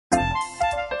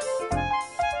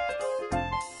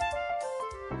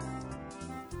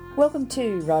Welcome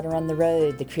to Writer on the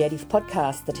Road, the creative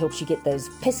podcast that helps you get those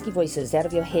pesky voices out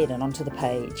of your head and onto the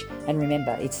page. And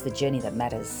remember, it's the journey that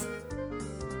matters.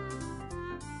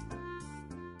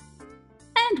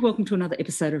 And welcome to another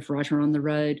episode of Writer on the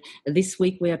Road. This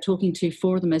week we are talking to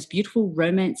four of the most beautiful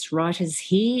romance writers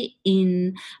here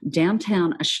in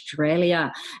downtown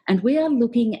Australia. And we are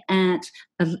looking at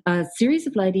a series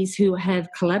of ladies who have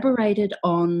collaborated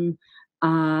on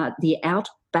the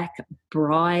Outback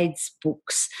Brides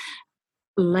books.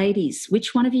 Ladies,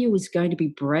 which one of you is going to be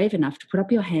brave enough to put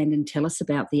up your hand and tell us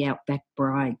about the Outback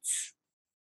Brides?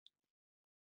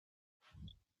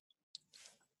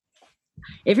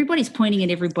 Everybody's pointing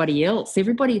at everybody else.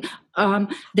 Everybody,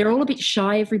 they're all a bit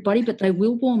shy, everybody, but they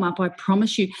will warm up, I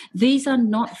promise you. These are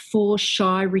not for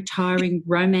shy, retiring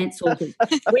romance authors.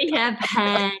 We have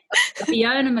had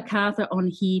Fiona McArthur on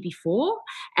here before,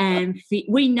 and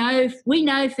we know,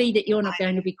 Fee, that you're not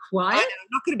going to be quiet. I'm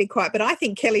not going to be quiet, but I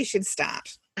think Kelly should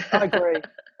start. I agree.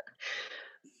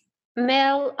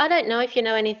 Mel, I don't know if you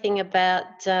know anything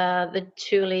about the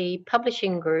Thule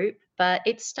Publishing Group, but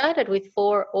it started with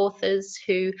four authors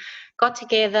who got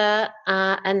together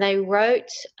and they wrote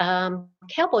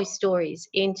cowboy stories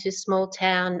into small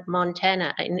town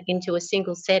Montana, into a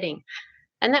single setting.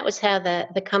 And that was how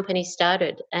the company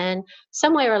started. And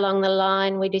somewhere along the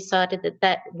line, we decided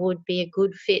that would be a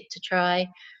good fit to try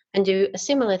and do a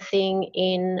similar thing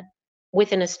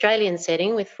with an Australian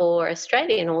setting with four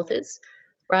Australian authors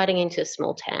writing into a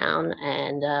small town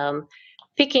and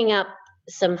picking up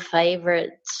some favourite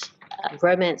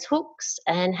romance hooks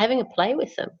and having a play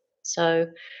with them. So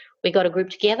we got a group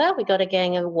together, we got a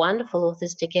gang of wonderful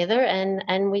authors together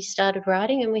and we started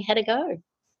writing and we had a go.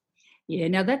 Yeah,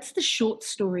 now that's the short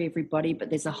story, everybody, but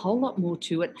there's a whole lot more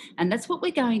to it. And that's what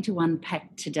we're going to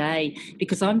unpack today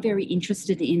because I'm very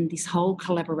interested in this whole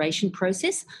collaboration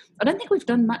process. I don't think we've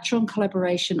done much on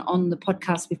collaboration on the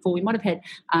podcast before. We might have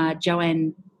had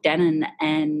Joanne Dannon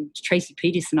and Tracy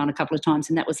Peterson on a couple of times,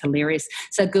 and that was hilarious.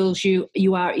 So, girls, you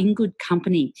are in good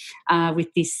company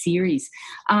with this series.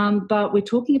 But we're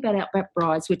talking about Outback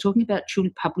Brides, we're talking about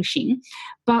Thule Publishing,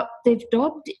 but they've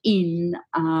dobbed in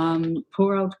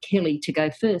poor old Kelly to go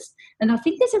first. And I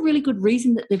think there's a really good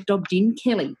reason that they've dobbed in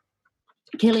Kelly.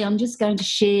 Kelly, I'm just going to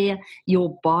share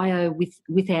your bio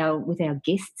with our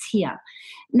guests here.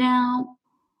 Now,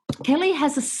 Kelly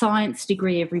has a science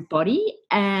degree, everybody,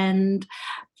 and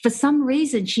for some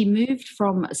reason she moved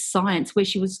from science, where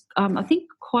she was, I think,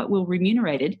 quite well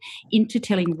remunerated, into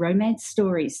telling romance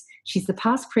stories. She's the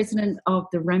past president of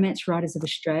the Romance Writers of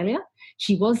Australia.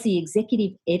 She was the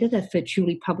executive editor for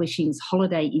Thule Publishing's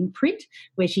Holiday imprint,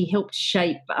 where she helped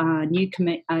shape a new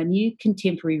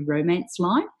contemporary romance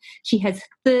line. She has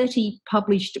 30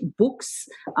 published books,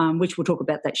 which we'll talk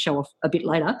about that show off a bit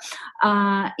later,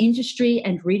 industry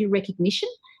and reader recognition.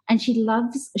 And she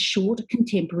loves short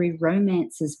contemporary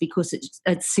romances because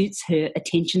it suits her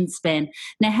attention span.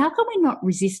 Now, how can we not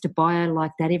resist a bio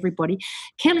like that, everybody?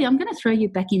 Kelly, I'm going to throw you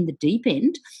back in the deep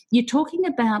end. You're talking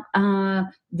about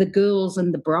the girls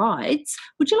and the brides.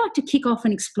 Would you like to kick off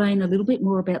and explain a little bit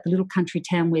more about the little country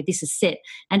town where this is set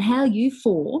and how you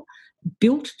four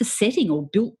built the setting or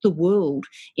built the world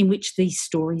in which these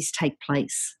stories take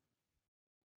place?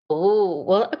 Oh,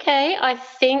 well, okay. I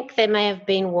think there may have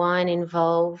been wine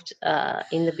involved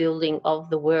in the building of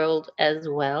the world as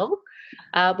well.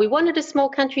 We wanted a small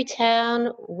country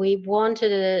town. We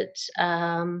wanted it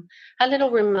a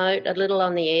little remote, a little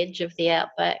on the edge of the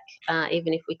outback,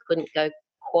 even if we couldn't go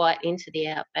quite into the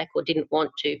outback or didn't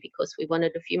want to, because we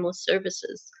wanted a few more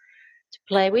services to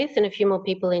play with and a few more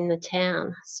people in the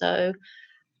town. So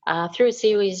through a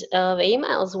series of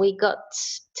emails, we got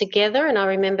together, and I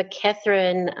remember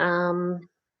Catherine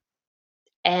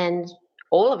and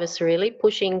all of us really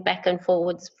pushing back and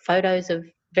forwards photos of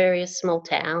various small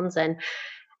towns, and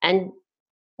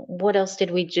what else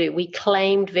did we do? We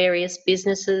claimed various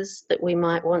businesses that we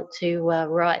might want to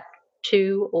write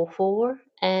to or for.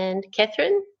 And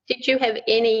Catherine, did you have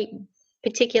any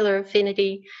particular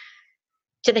affinity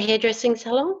to the hairdressing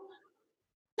salon?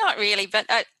 Not really, but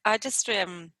I just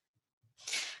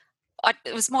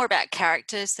it was more about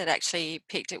characters that actually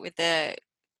picked it with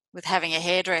having a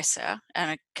hairdresser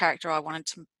and a character I wanted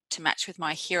to match with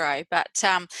my hero. But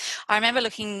I remember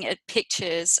looking at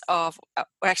pictures of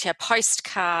actually a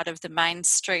postcard of the main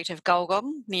street of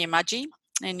Gulgong near Mudgee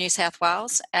in New South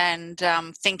Wales, and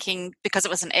thinking, because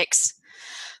it was an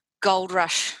ex-gold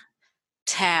rush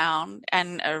town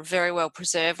and a very well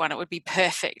preserved one, it would be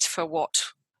perfect for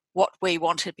what we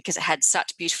wanted, because it had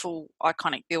such beautiful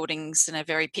iconic buildings and a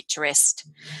very picturesque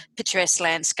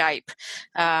landscape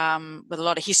with a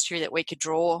lot of history that we could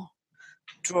draw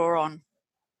on.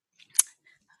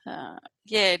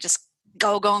 just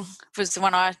Golgong was the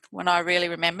one I really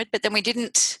remembered. But then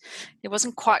it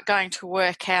wasn't quite going to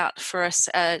work out for us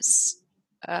as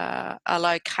a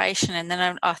location. And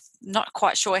then I'm not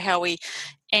quite sure how we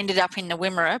ended up in the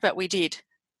Wimmera, but we did.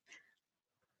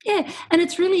 Yeah, and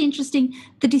it's really interesting,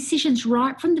 the decisions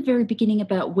right from the very beginning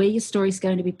about where your story is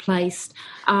going to be placed.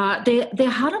 They're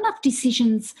hard enough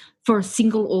decisions for a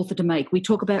single author to make. We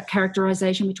talk about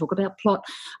characterisation, we talk about plot,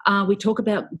 we talk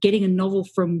about getting a novel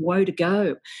from woe to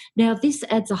go. Now, this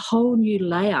adds a whole new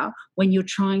layer when you're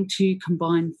trying to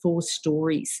combine 4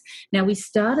 stories. Now, we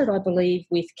started, I believe,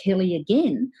 with Kelly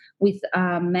again, with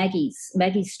Maggie's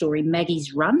story,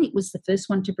 Maggie's Run. It was the first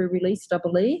one to be released, I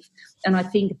believe. And I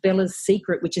think Bella's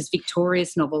Secret, which is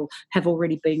Victoria's novel, have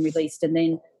already been released. And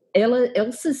then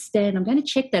Elsa's Stand, I'm going to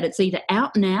check that. It's either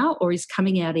out now or is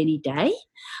coming out any day.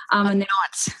 And the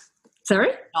 9th.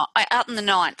 Sorry? No, out on the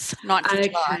 9th of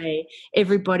July. Okay,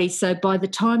 everybody. So by the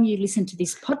time you listen to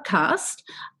this podcast,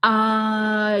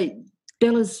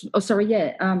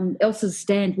 Elsa's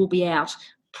Stand will be out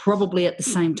probably at the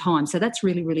same time. So that's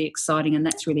really, really exciting, and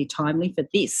that's really timely for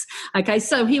this. Okay,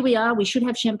 so here we are. We should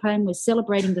have champagne. We're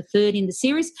celebrating the 3rd in the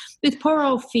series with poor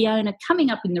old Fiona coming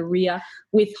up in the rear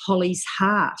with Holly's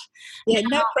Heart. Yeah,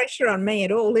 no pressure on me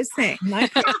at all, is there? No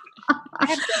pressure. I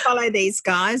have to follow these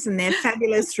guys and their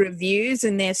fabulous reviews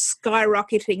and their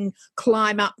skyrocketing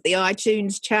climb up the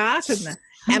iTunes chart and the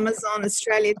Amazon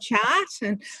Australia chart,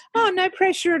 and no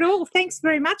pressure at all. Thanks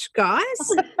very much, guys.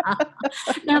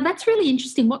 Now, that's really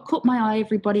interesting. What caught my eye,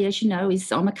 everybody, as you know,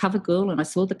 is I'm a cover girl, and I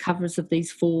saw the covers of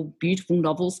these 4 beautiful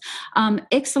novels.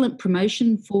 Excellent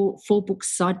promotion for 4 books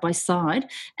side by side,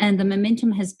 and the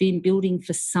momentum has been building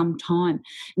for some time.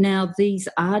 Now, these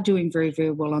are doing very, very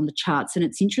well on the charts, and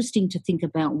it's interesting to think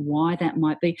about why that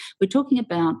might be. We're talking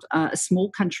about a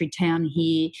small country town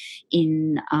here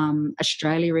in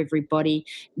Australia, everybody,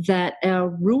 that our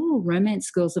rural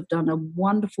romance girls have done a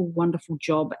wonderful, wonderful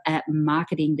job at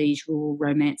marketing these rural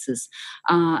romances.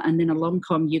 And then along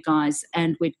come you guys,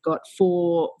 and we've got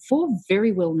four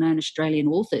very well-known Australian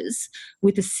authors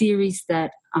with a series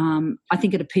that I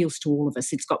think it appeals to all of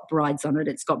us. It's got brides on it.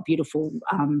 It's got beautiful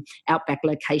outback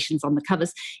locations on the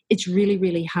covers. It's really,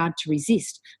 really hard to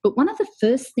resist. But one of the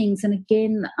first things, and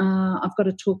again, I've got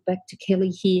to talk back to Kelly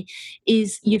here,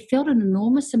 is you felt an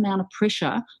enormous amount of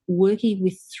pressure working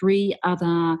with 3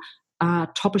 other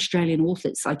top Australian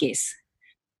authors, I guess.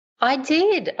 I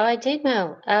did,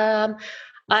 Mel.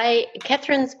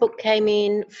 Catherine's book came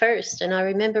in first, and I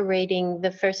remember reading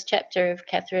the first chapter of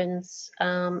Catherine's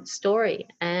story,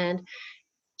 and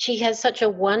she has such a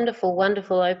wonderful,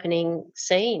 wonderful opening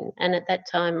scene. And at that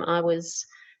time, I was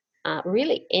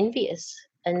really envious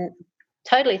and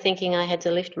totally thinking I had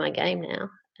to lift my game now.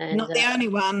 And, not the only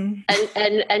one.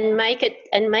 And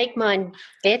make mine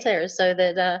better, so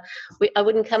that I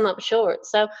wouldn't come up short.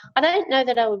 So I don't know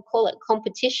that I would call it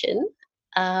competition.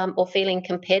 Or feeling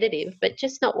competitive, but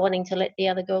just not wanting to let the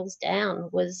other girls down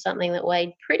was something that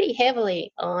weighed pretty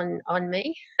heavily on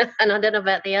me. And I don't know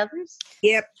about the others.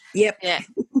 Yep. Yeah, it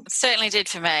certainly did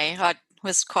for me. I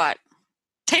was quite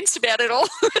tense about it all.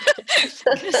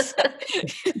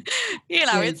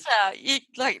 It's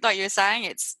like you were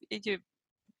saying,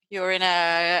 you're in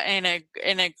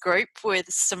a group with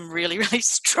some really, really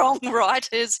strong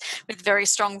writers with very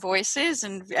strong voices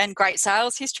and great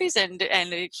sales histories and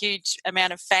a huge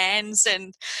amount of fans,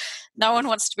 and no one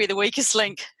wants to be the weakest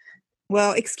link.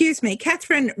 Well, excuse me,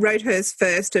 Catherine wrote hers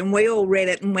first and we all read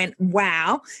it and went,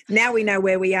 wow, now we know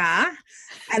where we are.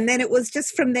 And then it was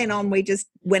just from then on we just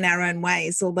went our own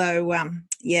ways, although,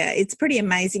 it's pretty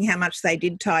amazing how much they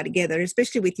did tie together,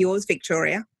 especially with yours,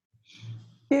 Victoria.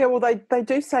 Yeah, well, they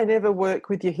do say never work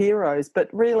with your heroes, but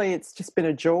really it's just been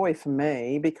a joy for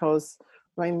me because,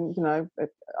 I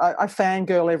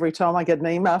fangirl every time I get an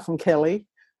email from Kelly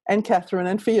and Catherine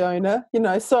and Fiona,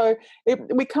 so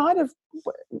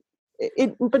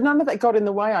but none of that got in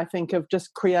the way, I think, of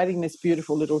just creating this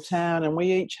beautiful little town, and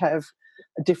we each have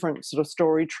a different sort of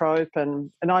story trope, and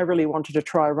I really wanted to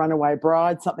try Runaway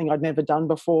Bride, something I'd never done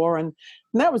before, and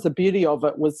that was the beauty of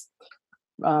it was,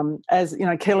 as you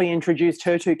know, Kelly introduced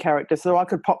her 2 characters, so I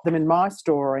could pop them in my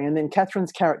story, and then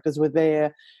Catherine's characters were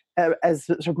there as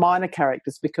sort of minor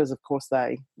characters because, of course,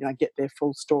 they get their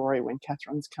full story when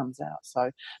Catherine's comes out.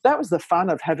 So that was the fun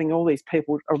of having all these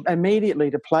people immediately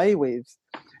to play with,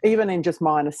 even in just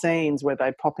minor scenes where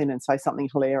they pop in and say something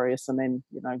hilarious and then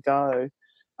go.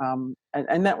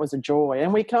 And that was a joy.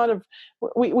 And we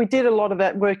we did a lot of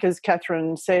that work, as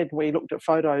Catherine said. We looked at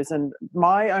photos, and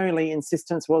my only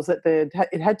insistence was that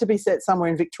it had to be set somewhere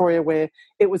in Victoria where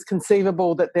it was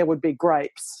conceivable that there would be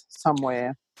grapes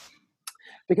somewhere,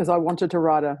 because I wanted to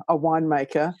write a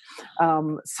winemaker.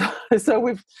 So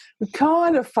we've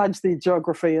kind of fudged the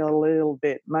geography a little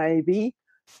bit, maybe.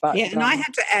 But, yeah, and I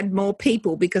had to add more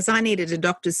people because I needed a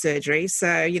doctor's surgery.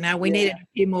 So, we needed a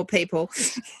few more people.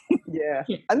 Yeah.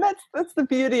 And that's the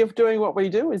beauty of doing what we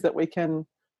do, is that we can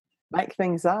make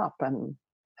things up and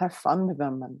have fun with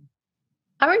them. And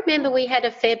I remember we had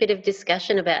a fair bit of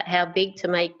discussion about how big to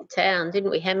make the town,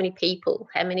 didn't we? How many people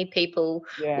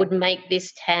would make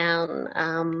this town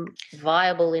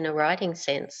viable in a writing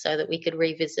sense, so that we could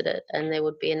revisit it and there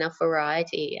would be enough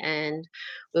variety and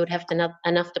we would have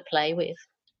enough to play with.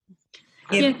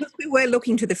 Yeah, because we were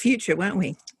looking to the future, weren't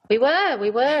we? We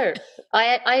were.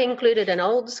 I included an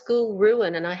old school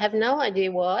ruin, and I have no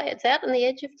idea why. It's out on the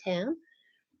edge of town.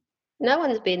 No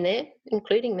one's been there,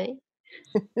 including me.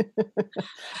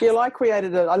 Yeah,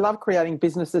 I love creating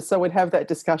businesses, so we'd have that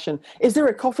discussion. Is there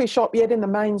a coffee shop yet in the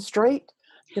main street?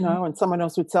 And someone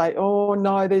else would say, oh,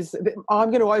 no, I'm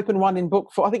going to open one in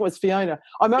book 4. I think it was Fiona.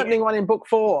 I'm opening one in book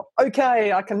 4.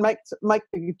 Okay, I can make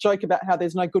a joke about how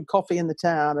there's no good coffee in the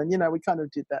town. And, we kind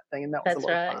of did that thing, and that was a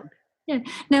lot of fun. Yeah.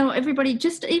 Now, everybody,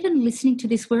 just even listening to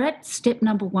this, we're at step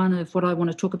number 1 of what I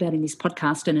want to talk about in this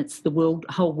podcast, and it's the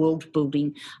whole world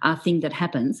building thing that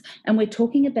happens. And we're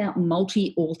talking about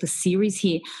multi-author series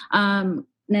here.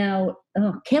 Now,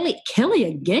 Kelly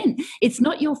again, it's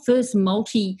not your first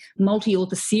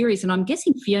multi-author series, and I'm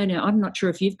guessing, Fiona, I'm not sure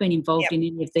if you've been involved in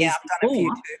any of these I've done a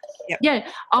few too. Yep. Yeah,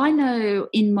 I know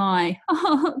in my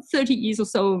 30 years or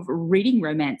so of reading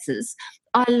romances,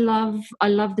 I love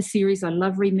the series. I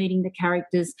love re-meeting the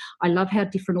characters. I love how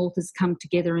different authors come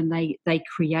together and they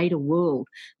create a world.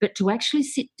 But to actually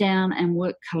sit down and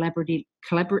work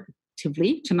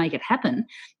collaboratively to make it happen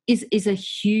is a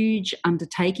huge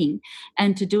undertaking,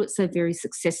 and to do it so very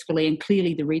successfully, and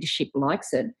clearly the readership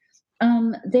likes it.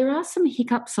 There are some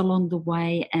hiccups along the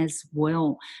way as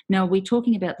well. Now, we're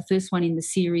talking about the first one in the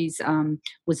series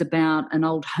was about an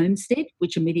old homestead,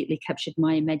 which immediately captured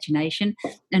my imagination,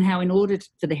 and how in order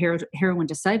for the heroine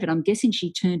to save it, I'm guessing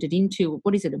she turned it into,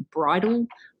 what is it, a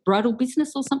bridal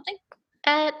business or something?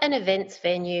 At an events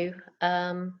venue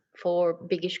for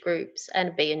biggish groups, and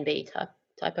a B&B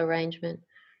type arrangement.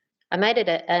 I made it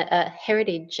a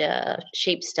heritage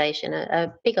sheep station,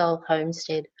 a big old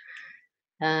homestead,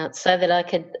 so that I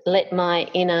could let my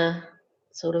inner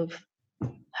sort of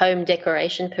home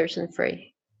decoration person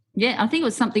free. Yeah, I think it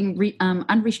was something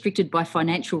unrestricted by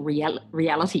financial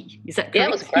reality. Is that correct? Yeah,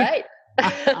 it was great.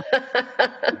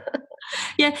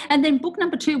 Yeah, and then book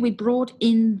number 2, we brought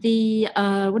in the,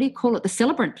 what do you call it, the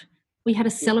celebrant. We had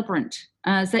a celebrant.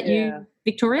 Is that you,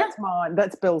 Victoria? That's mine.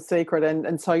 That's Bill's secret.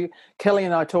 And so Kelly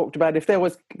and I talked about if there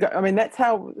was,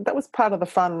 that was part of the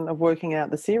fun of working out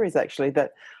the series, actually,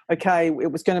 that, okay,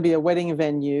 it was going to be a wedding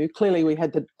venue. Clearly we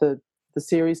had the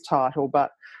series title, but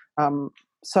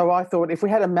so I thought if we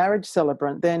had a marriage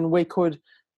celebrant, then we could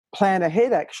plan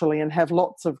ahead, actually, and have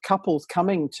lots of couples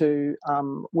coming to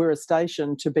Wirra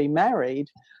Station to be married.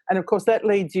 And of course that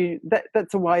leads you,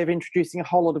 that's a way of introducing a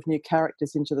whole lot of new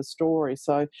characters into the story.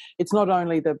 So it's not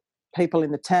only the people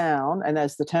in the town, and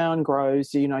as the town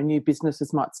grows, new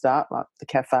businesses might start, like the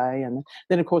cafe, and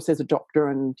then of course there's a doctor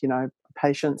and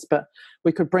patients, but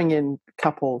we could bring in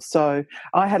couples. So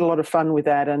I had a lot of fun with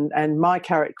that, and my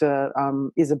character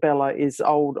Isabella is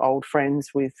old friends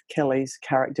with Kelly's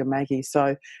character Maggie.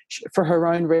 So for her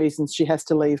own reasons, she has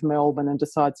to leave Melbourne and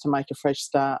decides to make a fresh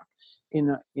start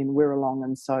in Wirralong,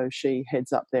 and so she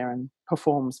heads up there and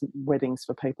performs weddings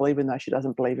for people, even though she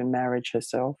doesn't believe in marriage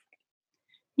herself.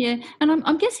 Yeah, and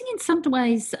I'm guessing in some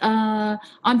ways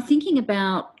I'm thinking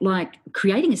about like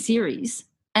creating a series,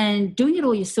 and doing it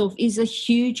all yourself is a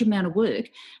huge amount of work.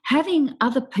 Having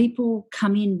other people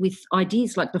come in with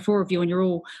ideas, like the 4 of you, and you're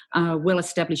all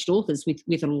well-established authors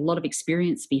with a lot of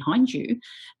experience behind you,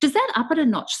 does that up it a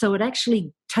notch so it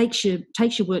actually takes your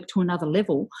work to another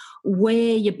level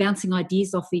where you're bouncing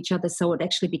ideas off each other so it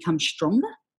actually becomes stronger?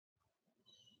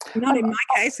 Not in my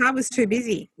case. I was too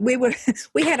busy. We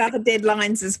had other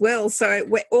deadlines as well, so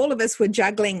all of us were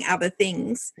juggling other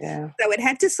things. Yeah. So it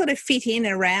had to sort of fit in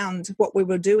around what we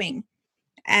were doing.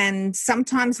 And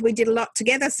sometimes we did a lot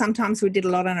together, sometimes we did a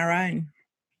lot on our own.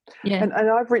 Yeah. And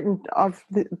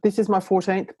this is my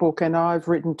 14th book, and I've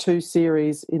written 2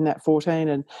 series in that 14,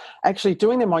 and actually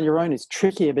doing them on your own is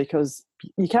trickier because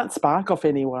you can't spark off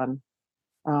anyone,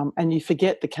 and you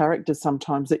forget the characters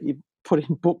sometimes that you put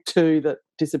in book 2 that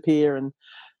disappear, and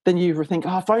then you think,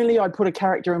 if only I'd put a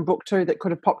character in book 2 that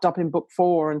could have popped up in book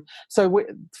 4. And so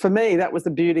for me, that was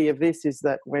the beauty of this, is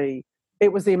that we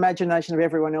it was the imagination of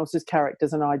everyone else's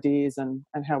characters and ideas and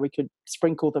how we could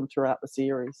sprinkle them throughout the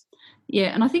series. Yeah,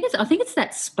 and I think it's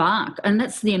that spark, and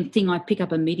that's the thing I pick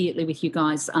up immediately with you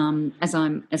guys as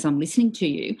I'm listening to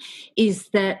you, is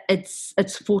that it's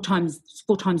four times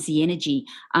the energy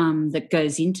that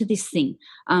goes into this thing,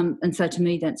 and so to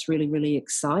me that's really, really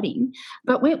exciting.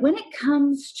 But when it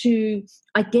comes to,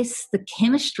 I guess, the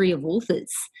chemistry of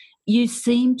authors, you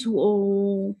seem to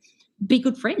all be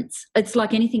good friends. It's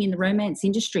like anything in the romance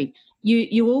industry.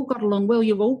 You all got along well.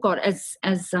 You've all got, as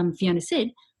Fiona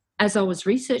said, as I was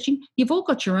researching, you've all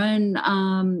got your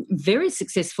own very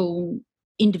successful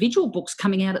individual books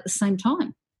coming out at the same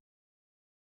time.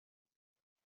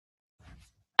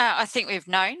 I think we've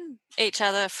known each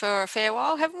other for a fair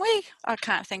while, haven't we? I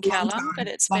can't think how long, but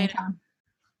it's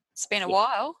been a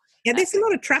while. Yeah, there's a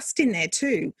lot of trust in there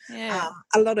too. Yeah.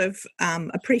 A lot of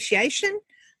appreciation,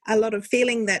 a lot of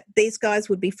feeling that these guys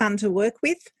would be fun to work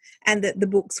with and that the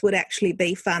books would actually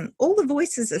be fun. All the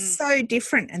voices are so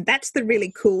different, and that's the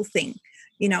really cool thing.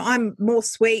 You know, I'm more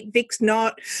sweet, Vic's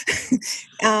not.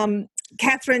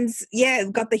 Catherine's,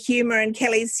 got the humour, and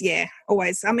Kelly's,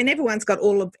 always. I mean, everyone's got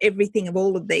everything of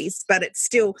all of these, but it's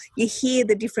still, you hear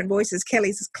the different voices.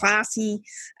 Kelly's is classy,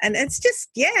 and it's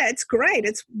just, it's great.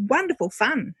 It's wonderful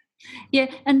fun. Yeah,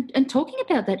 and talking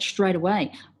about that straight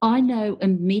away, I know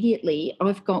immediately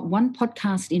I've got one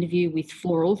podcast interview with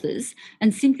 4 authors,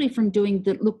 and simply from doing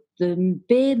the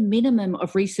bare minimum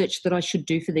of research that I should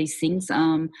do for these things,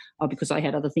 because I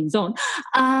had other things on,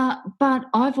 but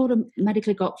I've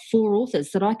automatically got 4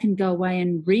 authors that I can go away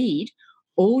and read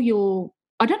all your,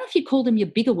 I don't know if you call them your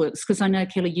bigger works, because I know,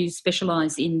 Kelly, you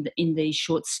specialise in these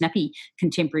short, snappy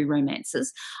contemporary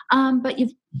romances. But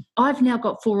I've now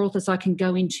got 4 authors I can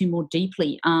go into more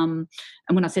deeply. And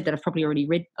when I said that, I've probably already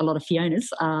read a lot of Fiona's.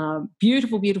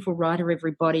 Beautiful, beautiful writer,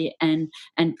 everybody, and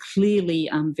clearly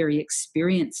very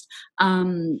experienced.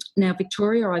 Now,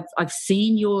 Victoria, I've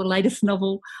seen your latest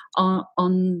novel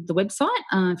on the website.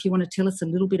 If you want to tell us a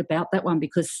little bit about that one,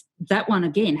 because that one,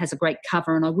 again, has a great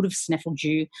cover, and I would have snaffled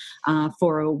you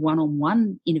for a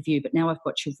one-on-one interview, but now I've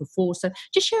got you for 4. So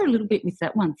just share a little bit with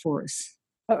that one for us.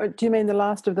 Do you mean the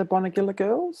last of the Bonegilla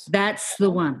girls? That's the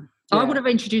one. Yeah. I would have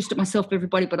introduced it myself,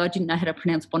 everybody, but I didn't know how to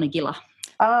pronounce Bonegilla.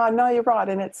 No, you're right,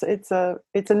 and it's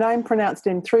a name pronounced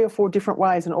in 3 or 4 different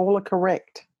ways, and all are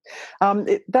correct.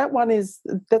 That's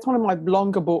one of my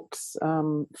longer books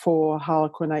for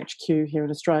Harlequin HQ here in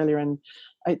Australia, and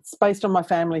it's based on my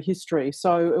family history.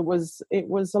 So it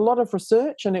was a lot of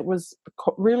research, and it was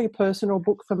a really personal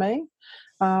book for me.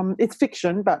 It's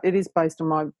fiction, but it is based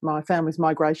on my family's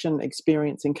migration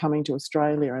experience in coming to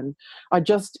Australia. And I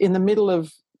just, in the middle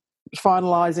of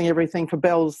finalising everything for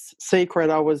Belle's Secret,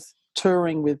 I was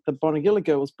touring with the Bonegilla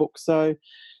Girls book. So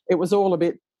it was all a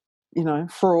bit,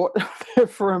 fraught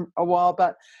for a while.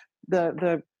 But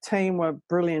the team were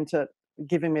brilliant at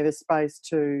giving me the space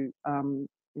to,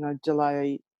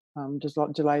 delay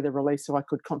the release so I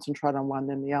could concentrate on one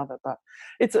then the other. But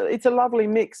it's a lovely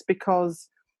mix, because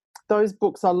those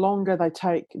books are longer.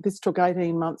 This took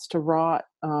 18 months to write,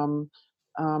 and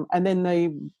then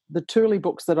the Thule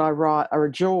books that I write are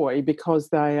a joy, because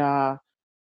they're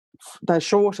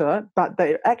shorter, but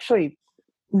they're actually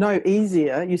no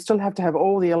easier. You still have to have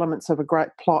all the elements of a great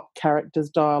plot, characters,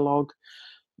 dialogue,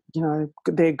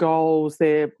 their goals,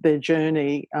 their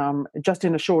journey, just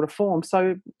in a shorter form.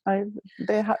 So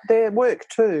they're work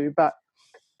too, but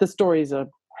the stories are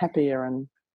happier, and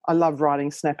I love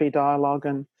writing snappy dialogue,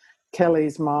 and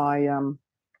Kelly's my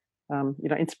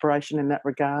inspiration in that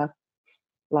regard.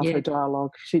 Love her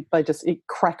dialogue. It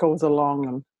crackles along,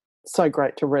 and so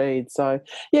great to read. So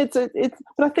but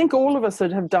I think all of us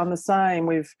have done the same.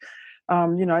 We've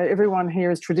everyone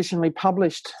here is traditionally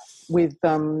published with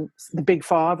the Big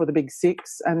 5 or the Big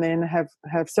 6, and then have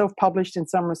self-published in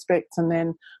some respects, and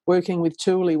then working with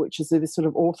Thule, which is this sort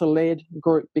of author-led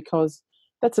group, because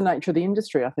that's the nature of the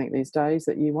industry, I think, these days,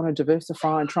 that you want to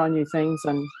diversify and try new things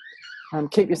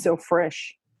and keep yourself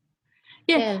fresh.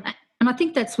 Yeah. And I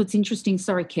think that's what's interesting.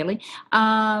 Sorry, Kelly.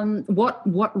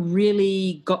 What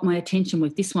really got my attention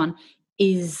with this one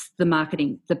is the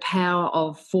marketing, the power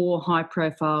of 4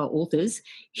 high-profile authors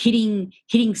hitting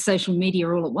social media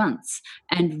all at once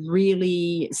and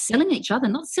really selling each other,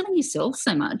 not selling yourself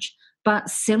so much, but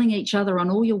selling each other on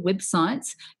all your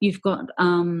websites. You've got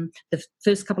the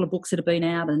first couple of books that have been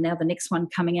out, and now the next one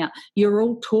coming out. You're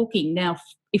all talking. Now,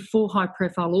 if 4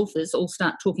 high-profile authors all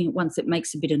start talking at once, it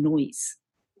makes a bit of noise.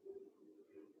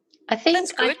 I think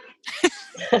that's good.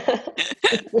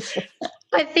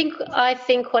 I think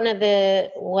one of the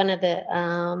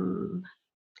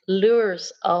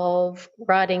lures of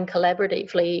writing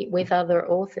collaboratively with other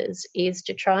authors is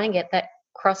to try and get that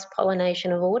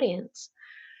cross-pollination of audience.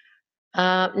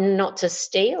 Not to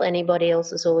steal anybody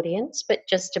else's audience, but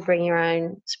just to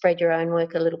spread your own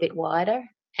work a little bit wider.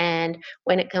 And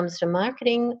when it comes to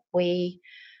marketing, we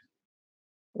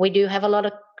do have a lot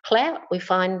of clout. We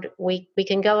find we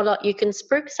can go a lot. You can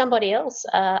spruik somebody else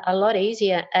a lot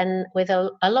easier and with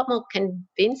a lot more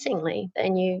convincingly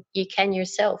than you can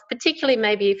yourself. Particularly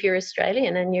maybe if you're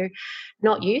Australian and you're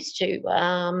not used to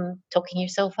talking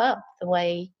yourself up the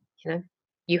way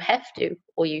you have to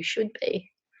or you should be.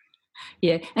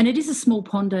 Yeah, and it is a small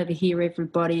pond over here,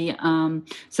 everybody.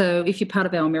 So if you're part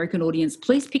of our American audience,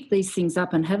 please pick these things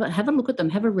up and have a look at them,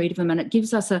 have a read of them, and it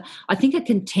gives us I think a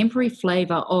contemporary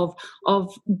flavour of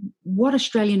what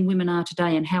Australian women are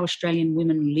today and how Australian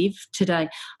women live today.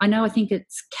 I think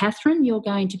it's Catherine, you're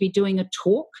going to be doing a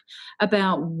talk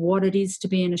about what it is to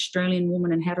be an Australian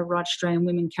woman and how to write Australian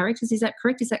women characters. Is that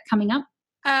correct? Is that coming up?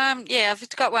 Yeah, I've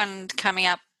got one coming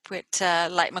up with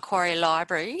Lake Macquarie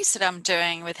Libraries that I'm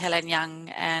doing with Helen Young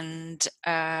and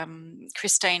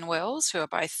Christine Wells, who are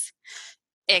both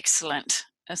excellent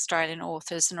Australian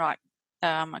authors and write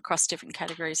across different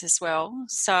categories as well.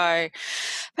 So I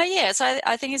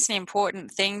think it's an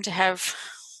important thing to have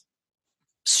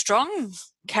strong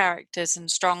characters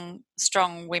and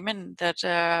strong women that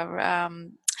are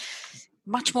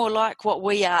much more like what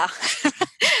we are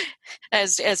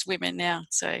as women now.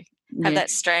 So have that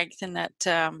strength and that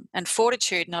and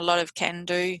fortitude and a lot of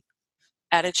can-do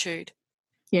attitude.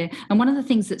 Yeah, and one of the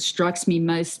things that strikes me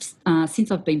most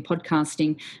since I've been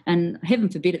podcasting, and heaven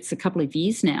forbid it's a couple of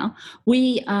years now,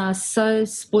 we are so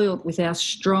spoiled with our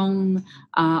strong,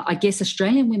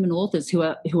 Australian women authors who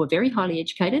are very highly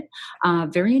educated,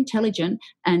 very intelligent,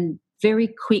 and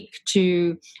very quick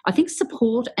to, I think,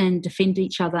 support and defend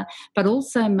each other, but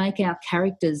also make our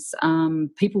characters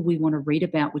people we want to read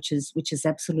about, which is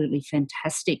absolutely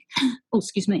fantastic. Oh,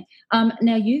 excuse me.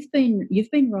 Now you've been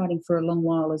writing for a long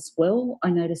while as well,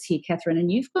 I notice here, Catherine,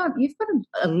 and you've got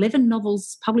 11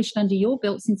 novels published under your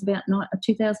belt since about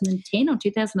 2010 or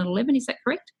 2011. Is that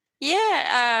correct?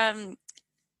 Yeah.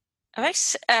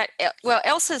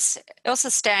 Elsa's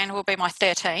Stand will be my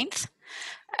 13th.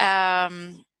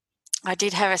 I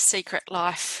did have a secret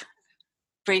life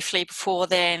briefly before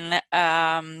then,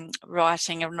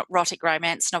 writing erotic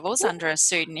romance novels under a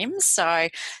pseudonym. So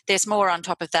there's more on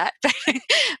top of that.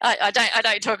 I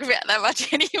don't talk about that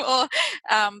much anymore.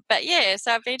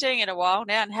 So I've been doing it a while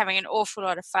now and having an awful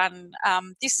lot of fun.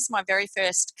 This is my very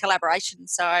first collaboration,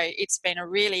 so it's been a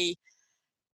really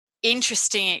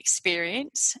interesting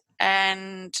experience.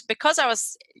 And because I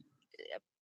was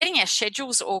getting our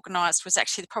schedules organised was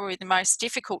actually probably the most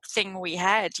difficult thing we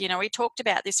had. We talked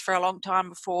about this for a long time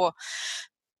before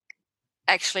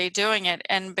actually doing it.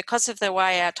 And because of the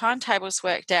way our timetables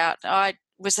worked out, I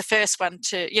was the first one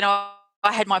to, I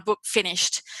had my book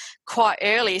finished quite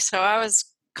early. So I was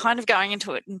kind of going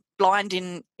into it blind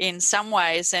in some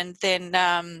ways. And then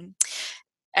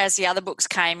as the other books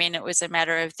came in, it was a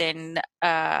matter of then,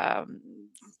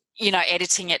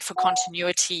 editing it for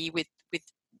continuity with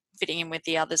fitting in with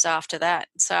the others after that.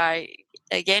 So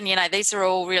again, these are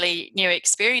all really new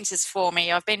experiences for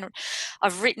me.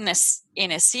 I've written this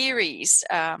in a series.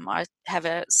 I have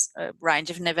a range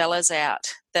of novellas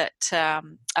out that are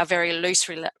very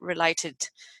loosely related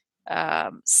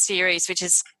series, which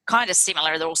is kind of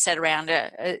similar. They're all set around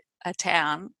a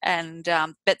town, and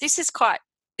but this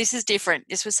is different.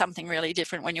 This was something really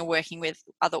different when you're working with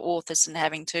other authors and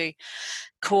having to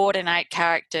coordinate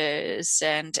characters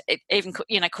and even,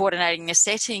 coordinating the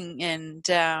setting. And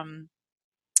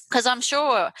because I'm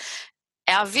sure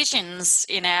our visions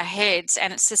in our heads,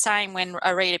 and it's the same when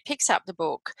a reader picks up the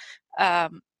book,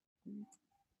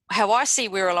 how I see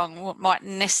Wirralong might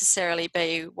necessarily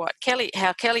be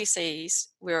how Kelly sees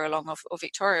Wirralong or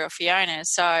Victoria or Fiona.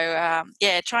 So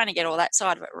trying to get all that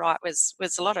side of it right was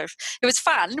it was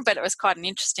fun, but it was quite an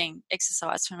interesting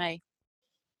exercise for me.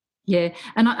 Yeah,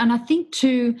 and I think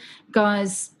too,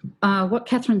 guys, what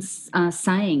Catherine's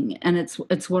saying, and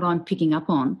it's what I'm picking up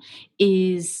on,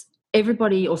 is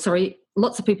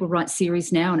lots of people write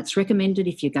series now, and it's recommended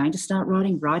if you're going to start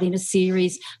write in a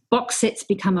series. Box sets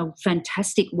become a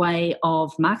fantastic way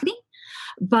of marketing,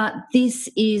 but this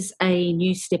is a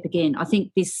new step again. I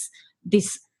think this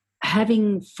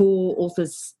having 4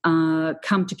 authors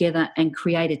come together and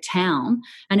create a town,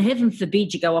 and heaven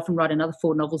forbid you go off and write another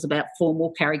 4 novels about 4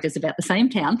 more characters about the same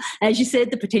town. As you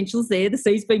said, the potential's there. The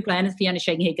seed's been planted. Fiona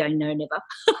shaking her head going, no, never.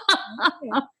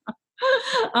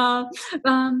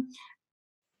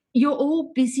 You're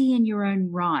all busy in your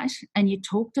own right, and you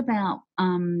talked about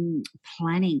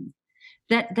planning.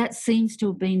 that seems to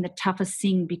have been the toughest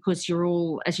thing, because you're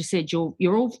all, as you said,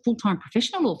 you're all full-time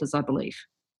professional authors, I believe.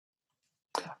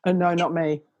 No, not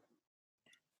me.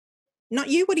 Not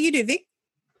you? What do you do, Vic?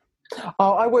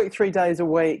 Oh, I work 3 days a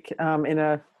week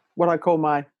in what I call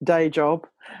my day job.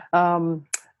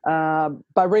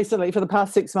 But recently, for the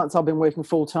past 6 months, I've been working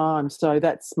full time, so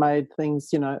that's made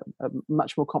things,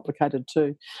 much more complicated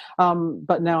too.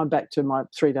 But now I'm back to my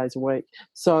 3 days a week.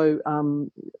 So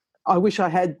I wish I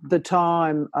had the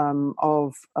time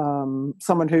of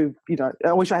someone who,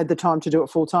 I wish I had the time to do it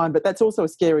full time. But that's also a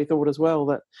scary thought as well,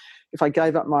 that if I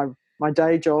gave up my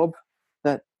day job,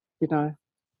 that,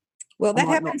 Well, that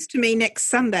happens to me next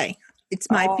Sunday. It's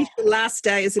my official last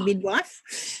day as a midwife.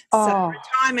 So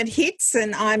retirement hits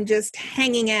and I'm just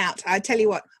hanging out. I tell you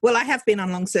what, well, I have been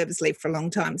on long service leave for a long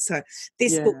time. So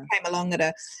this book came along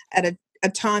at a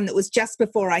time that was just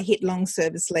before I hit long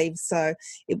service leave. So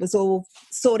it was all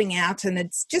sorting out, and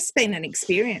it's just been an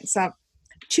experience.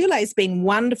 Tule's been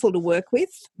wonderful to work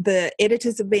with. The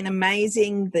editors have been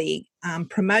amazing. The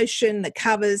promotion, the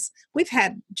covers. We've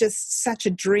had just such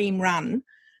a dream run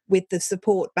with the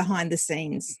support behind the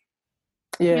scenes.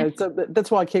 Yeah, so that's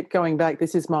why I keep going back.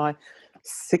 This is my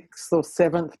 6th or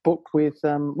 7th book with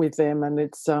them, and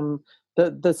it's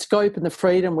the scope and the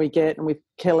freedom we get, and with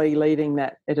Kelly leading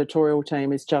that editorial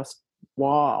team, is just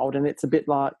wild. And it's a bit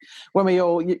like when we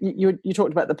all you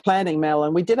talked about the planning, Mel,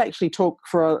 and we did actually talk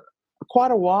for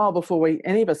quite a while before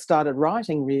any of us started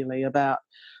writing, really, about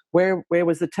where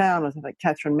was the town. I think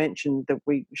Catherine mentioned that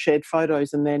we shared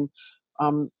photos, and then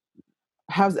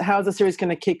how's the series going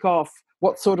to kick off?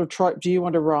 What sort of trope do you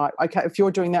want to write? Okay, if you're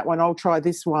doing that one, I'll try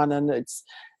this one. And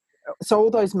so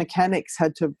all those mechanics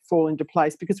had to fall into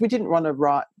place, because we didn't want to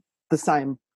write the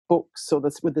same books or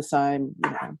with the same,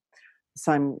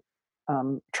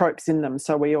 tropes in them.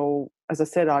 So we all, as I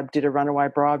said, I did A Runaway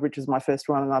Bride, which was my first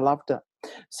one, and I loved it.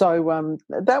 So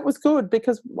that was good,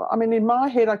 because, in my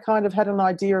head, I kind of had an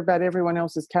idea about everyone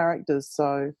else's characters.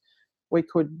 So we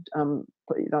could, in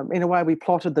a way, we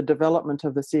plotted the development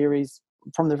of the series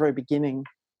from the very beginning,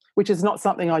 which is not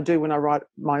something I do when I write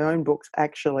my own books,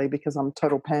 actually, because I'm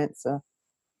total pantser.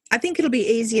 I think it'll be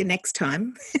easier next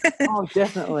time. Oh,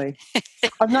 definitely.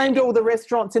 I've named all the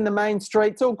restaurants in the main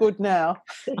streets. All good now.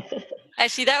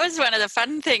 Actually, that was one of the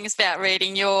fun things about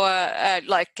reading your,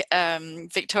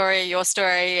 Victoria, your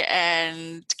story,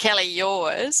 and Kelly,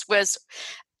 yours, was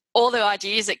all the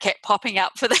ideas that kept popping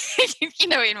up for the,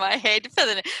 in my head for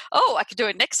I could do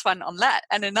a next one on that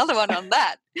and another one on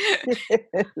that.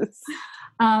 Yes.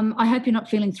 I hope you're not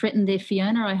feeling threatened there,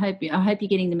 Fiona. I hope you're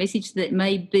getting the message that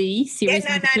may be series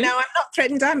number 2. No, I'm not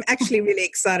threatened. I'm actually really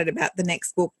excited about the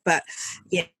next book, but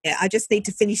I just need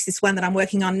to finish this one that I'm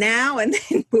working on now, and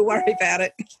then we'll worry about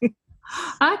it.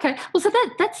 Okay. Well, so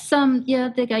that's there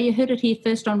you go. You heard it here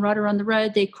first on Writer on the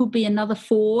Road. There could be another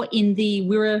 4 in the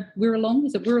Wirralong.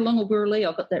 Is it Wirralong or Wirralee?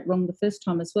 I got that wrong the first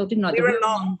time as well, didn't I?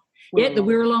 Wirralong. Yeah, the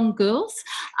Wirralong girls.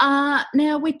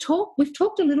 Now we've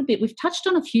talked a little bit. We've touched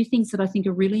on a few things that I think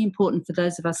are really important for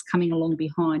those of us coming along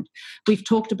behind. We've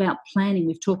talked about planning.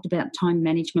 We've talked about time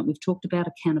management. We've talked about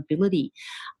accountability.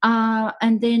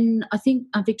 And then I think,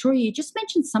 Victoria, you just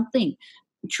mentioned something.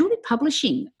 Truly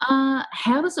Publishing,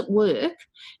 how does it work?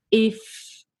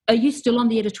 Are you still on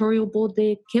the editorial board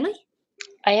there, Kelly?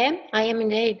 I am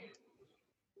indeed.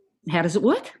 How does it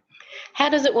work?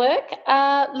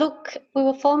 Look, we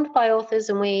were formed by authors,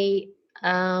 and we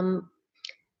all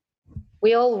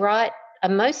write,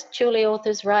 and most Tule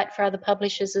authors write for other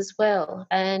publishers as well.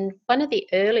 And one of the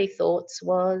early thoughts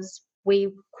was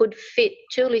we could fit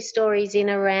Tule stories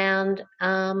in around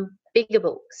bigger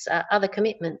books, other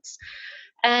commitments.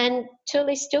 And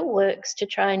Tule still works to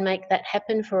try and make that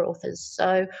happen for authors.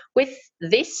 So with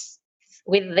these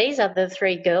other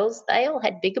 3 girls, they all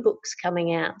had bigger books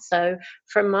coming out. So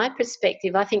from my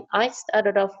perspective, I think I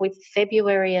started off with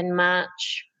February and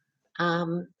March,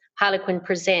 Harlequin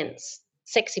Presents,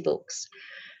 sexy books.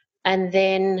 And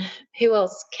then who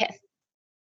else?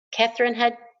 Catherine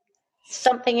had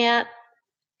something out.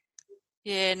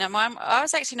 Yeah, no, I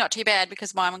was actually not too bad,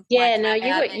 because mine. Yeah, no,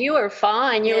 you were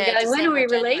fine. You were going, when are we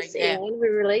releasing? Yeah. When are we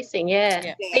releasing?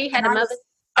 Yeah. He had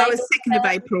I was 2nd of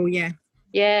April, yeah.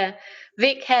 Yeah.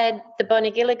 Vic had the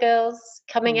Bonagilla girls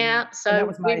coming out. So that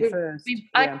was May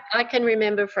 1st. I can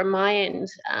remember from my end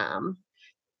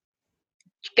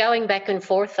going back and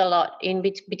forth a lot in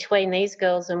between these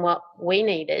girls and what we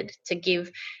needed to give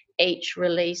each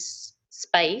release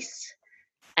space,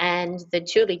 and the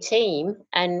Tule team,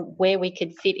 and where we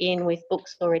could fit in with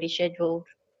books already scheduled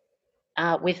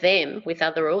with them, with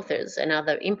other authors and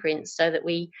other imprints, so that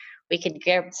we could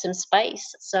grab some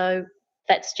space. So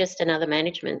that's just another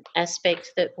management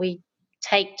aspect that we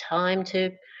take time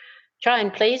to try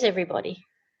and please everybody.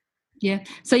 Yeah.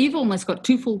 So you've almost got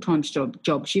two full-time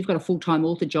jobs. You've got a full-time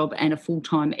author job and a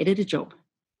full-time editor job.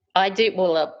 I do.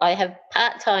 Well, I have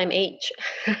part-time each.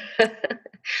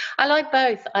 I like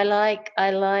both. I like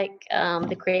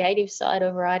the creative side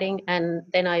of writing, and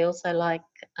then I also like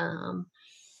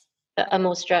a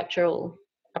more structural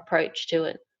approach to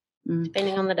it,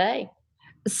 depending on the day.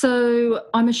 So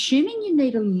I'm assuming you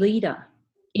need a leader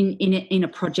in a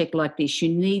project like this. You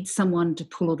need someone to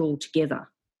pull it all together.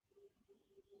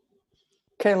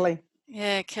 Kelly.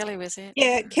 Yeah, Kelly was it.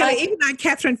 Yeah, Kelly, even though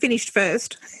Catherine finished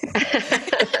first.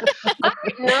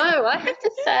 No, I have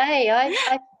to say,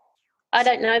 I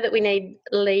don't know that we need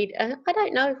lead. I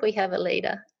don't know if we have a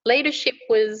leader. Leadership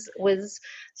was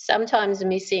sometimes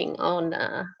missing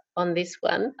on this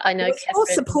one. I know It was more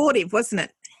supportive, wasn't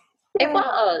it? It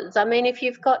was. I mean, if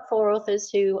you've got four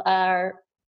authors who are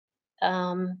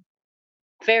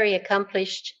very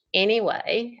accomplished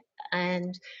anyway,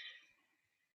 and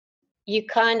you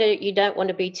don't want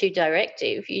to be too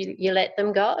directive. You let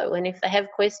them go, and if they have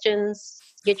questions,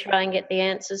 you try and get the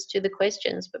answers to the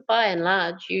questions. But by and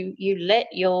large, you let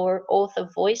your author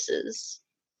voices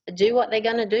do what they're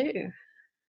going to do.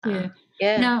 Yeah.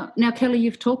 Yeah. Now, Kelly,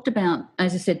 you've talked about,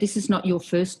 as I said, this is not your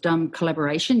first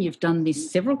collaboration. You've done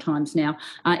this several times now.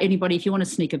 Anybody, if you want to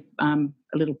sneak a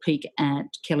little peek at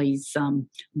Kelly's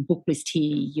book list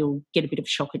here, you'll get a bit of a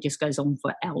shock. It just goes on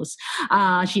for hours.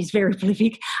 She's very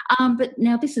prolific. But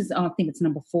now this is, I think it's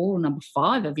number 4 or number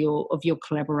 5 of your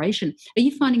collaboration. Are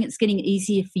you finding it's getting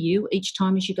easier for you each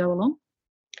time as you go along?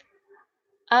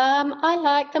 I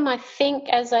like them. I think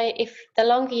if the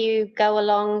longer you go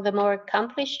along, the more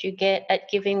accomplished you get at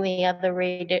giving the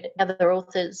other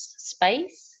authors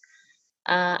space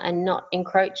and not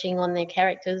encroaching on their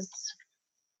characters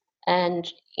and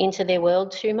into their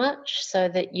world too much, so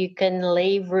that you can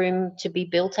leave room to be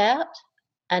built out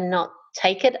and not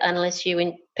take it unless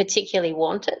you particularly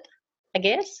want it, I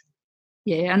guess.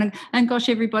 Yeah, and gosh,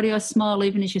 everybody, I smile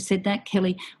even as you said that,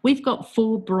 Kelly. We've got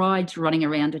 4 brides running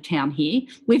around a town here.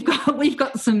 We've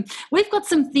got some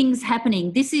things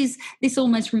happening. This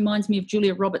almost reminds me of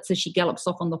Julia Roberts as she gallops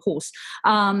off on the horse.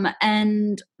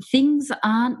 And things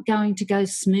aren't going to go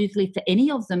smoothly for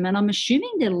any of them. And I'm assuming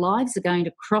their lives are going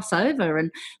to cross over, and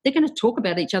they're going to talk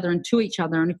about each other and to each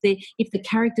other. And if the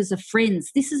characters are friends,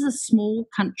 this is a small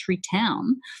country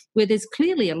town where there's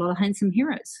clearly a lot of handsome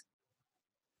heroes.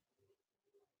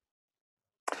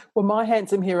 Well, my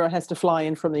handsome hero has to fly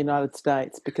in from the United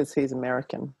States because he's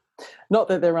American. Not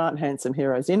that there aren't handsome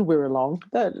heroes in Wirralong.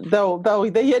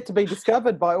 They're yet to be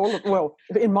discovered by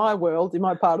in my world, in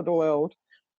my part of the world.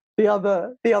 The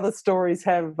other stories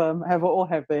have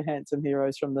their handsome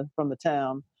heroes from the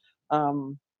town.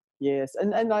 Yes,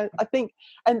 and I think,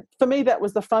 and for me that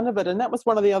was the fun of it, and that was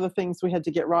one of the other things we had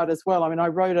to get right as well. I mean, I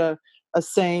wrote a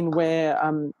scene where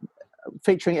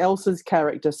featuring Elsa's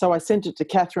character. So I sent it to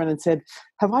Catherine and said,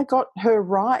 have I got her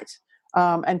right?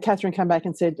 And Catherine came back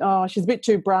and said, oh, she's a bit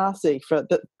too brassy for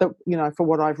for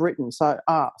what I've written. So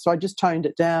I just toned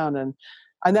it down, and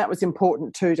that was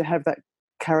important too, to have that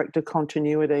character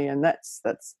continuity. And that's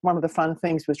one of the fun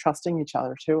things with trusting each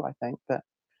other too, I think. That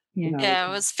it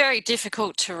was very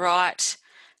difficult to write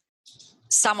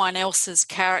someone else's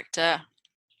character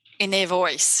in their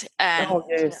voice, and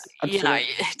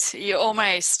you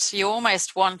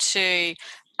almost want to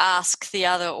ask the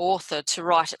other author to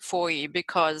write it for you,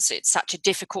 because it's such a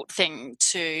difficult thing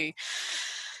to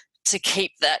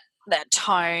keep that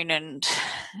tone and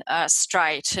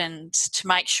straight, and to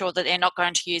make sure that they're not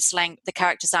going to use the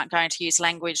characters aren't going to use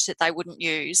language that they wouldn't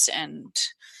use, and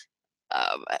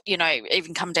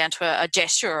even come down to a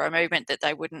gesture or a movement that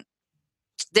they wouldn't.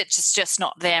 That's just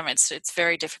not them. It's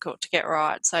very difficult to get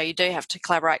right. So you do have to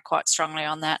collaborate quite strongly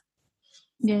on that.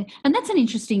 Yeah, and that's an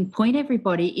interesting point,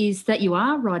 everybody, is that you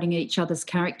are writing each other's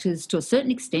characters to a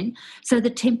certain extent. So the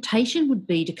temptation would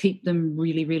be to keep them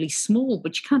really, really small,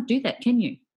 but you can't do that, can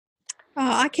you?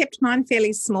 Oh, I kept mine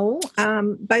fairly small.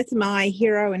 Both of my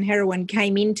hero and heroine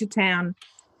came into town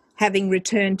having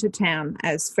returned to town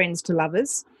as friends to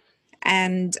lovers,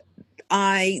 and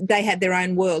they had their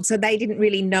own world, so they didn't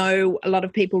really know a lot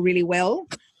of people really well.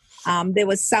 There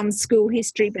was some school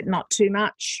history, but not too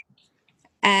much.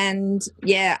 And,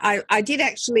 I did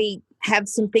actually have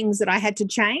some things that I had to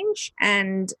change,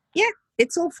 and,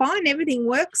 it's all fine. Everything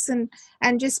works, and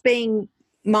just being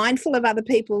mindful of other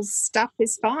people's stuff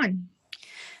is fine.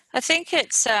 I think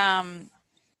it's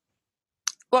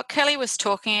what Kelly was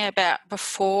talking about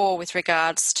before with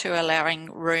regards to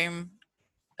allowing room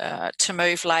to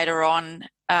move later on,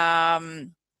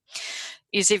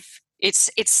 is if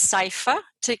it's safer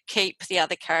to keep the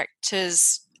other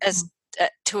characters as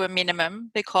to a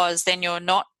minimum, because then you're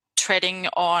not treading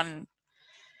on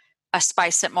a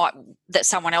space that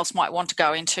someone else might want to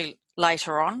go into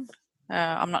later on.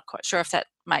 I'm not quite sure if that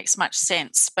makes much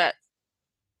sense, but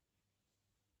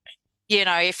you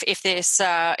know, if there's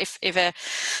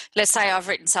let's say I've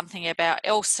written something about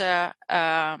Elsa,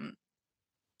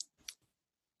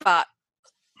 but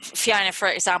Fiona, for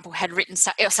example, had written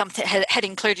something, had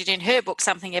included in her book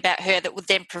something about her that would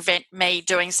then prevent me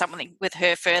doing something with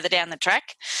her further down the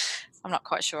track. I'm not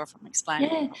quite sure if I'm explaining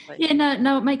it properly. Yeah,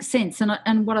 no, it makes sense.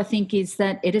 And what I think is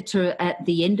that editor at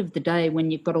the end of the day,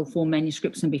 when you've got all 4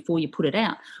 manuscripts and before you put it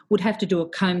out, would have to do a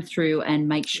comb through and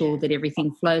make sure that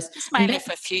everything flows. It's mainly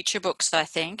for future books, I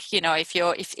think. You know, if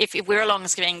We're Along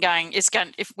is going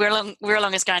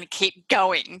to keep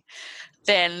going,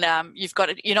 then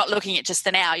you're not looking at just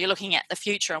the now, you're looking at the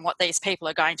future and what these people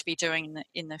are going to be doing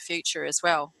in the future as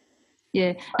well.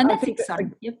 Yeah, and that's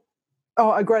exciting. Yep.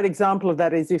 Oh, a great example of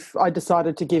that is if I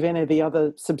decided to give any of the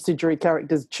other subsidiary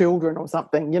characters children or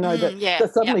something, you know,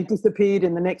 that suddenly disappeared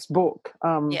in the next book.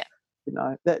 You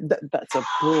know, that's a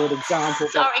broad example.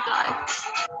 Sorry, guys.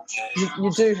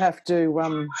 You do have to,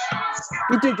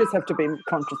 you do just have to be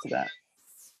conscious of that.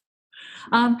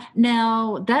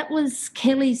 Now, that was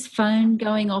Kelly's phone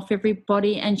going off,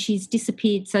 everybody, and she's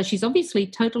disappeared. So she's obviously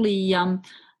totally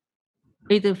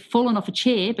either fallen off a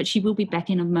chair, but she will be back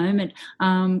in a moment.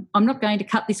 I'm not going to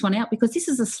cut this one out because this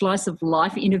is a slice of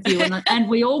life interview and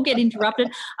we all get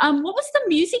interrupted. What was the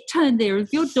music tone there?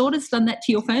 Have your daughters done that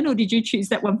to your phone or did you choose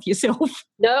that one for yourself?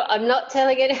 No, I'm not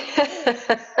telling it.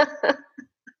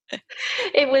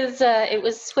 It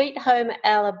was Sweet Home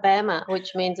Alabama,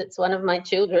 which means it's one of my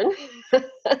children.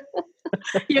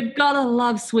 You've got to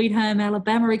love Sweet Home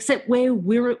Alabama, except we're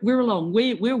Wirralong.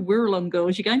 We're Wirralong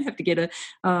girls. You're going to have to get a...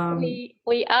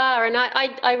 We are, and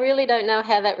I really don't know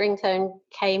how that ringtone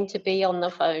came to be on the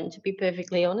phone, to be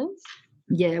perfectly honest.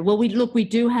 Yeah, well, we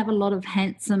do have a lot of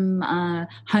handsome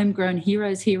homegrown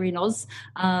heroes here in Oz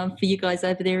for you guys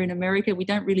over there in America. We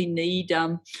don't really need...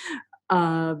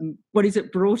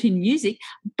 brought in music,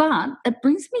 but it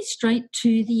brings me straight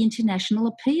to the international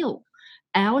appeal.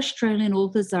 Our Australian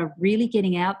authors are really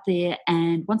getting out there,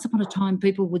 and once upon a time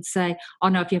people would say, oh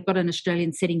no, if you've got an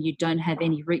Australian setting you don't have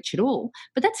any reach at all,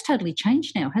 but that's totally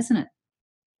changed now, hasn't it?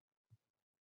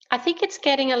 I think it's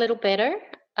getting a little better.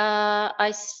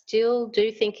 I still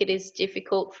do think it is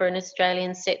difficult for an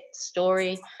Australian set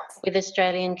story with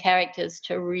Australian characters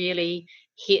to really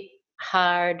hit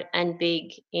hard and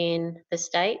big in the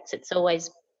States. It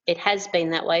has been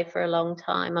that way for a long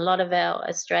time. A lot of our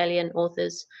Australian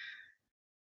authors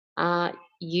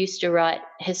used to write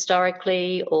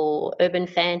historically or urban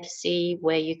fantasy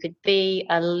where you could be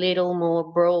a little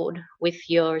more broad with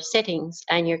your settings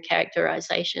and your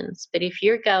characterizations. But if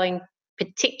you're going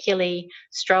particularly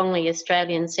strongly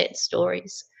Australian set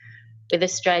stories with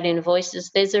Australian voices,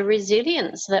 there's a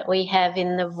resilience that we have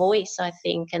in the voice, I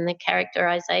think, and the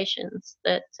characterizations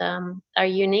that are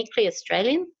uniquely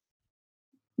Australian.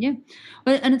 Yeah,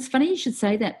 well, and it's funny you should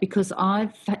say that because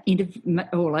I've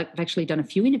actually done a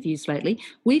few interviews lately.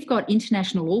 We've got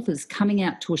international authors coming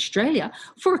out to Australia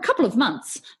for a couple of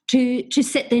months to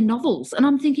set their novels, and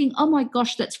I'm thinking, oh my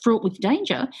gosh, that's fraught with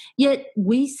danger. Yet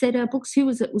we set our books. Who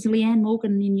was it? Was Leanne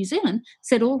Morgan in New Zealand?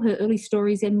 Set all her early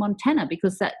stories in Montana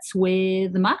because that's where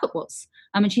the market was.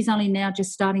 And she's only now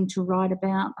just starting to write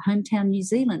about hometown New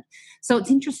Zealand. So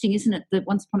it's interesting, isn't it, that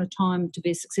once upon a time to be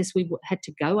a success we had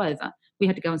to go over. We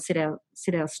had to go and set our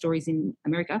stories in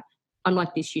America. I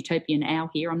like this utopian owl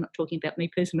here. I'm not talking about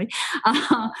me personally.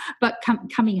 But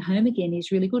coming home again is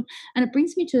really good. And it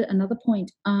brings me to another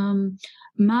point.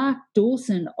 Mark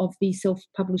Dawson of the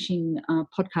Self-Publishing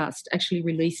podcast actually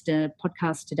released a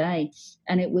podcast today,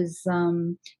 and it was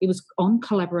on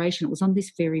collaboration. It was on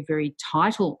this very, very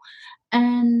title.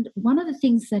 And one of the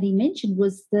things that he mentioned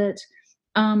was that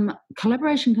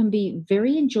collaboration can be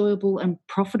very enjoyable and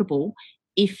profitable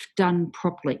if done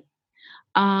properly.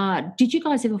 Did you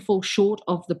guys ever fall short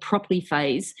of the properly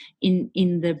phase in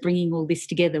the bringing all this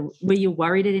together? Were you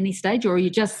worried at any stage, or are you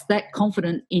just that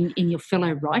confident in your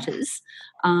fellow writers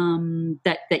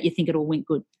that you think it all went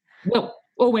good? Well,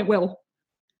 all went well.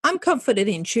 I'm confident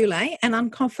in Chule, and I'm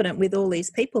confident with all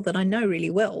these people that I know really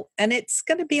well. And it's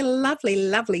going to be a lovely,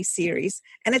 lovely series,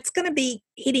 and it's going to be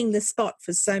hitting the spot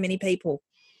for so many people.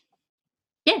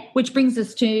 Yeah, which brings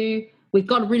us to, we've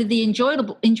got rid of the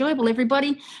enjoyable,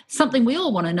 everybody. Something we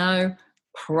all want to know,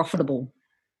 profitable.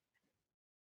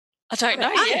 I don't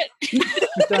know yet.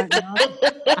 I don't know.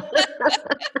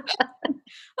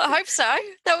 I hope so.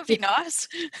 That would be nice.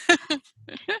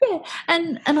 Yeah,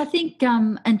 and I think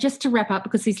and just to wrap up,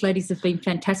 because these ladies have been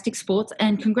fantastic sports,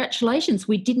 and congratulations.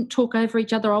 We didn't talk over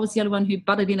each other. I was the only one who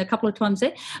butted in a couple of times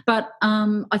there, but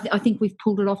I think we've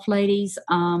pulled it off, ladies.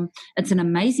 It's an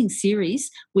amazing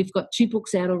series. We've got 2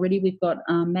 books out already. We've got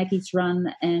Maggie's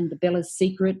Run and Bella's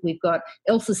Secret. We've got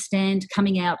Elsa's Stand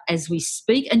coming out as we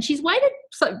speak, and she's waited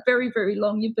so very, very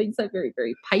long. You've been so very,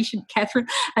 very patient, Catherine,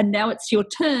 and now it's your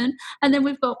turn. And then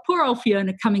we've got poor old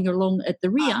Fiona coming along at the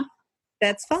rear.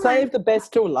 That's fine. Save the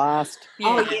best till last.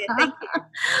 Oh, yeah, thank you.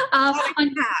 I'm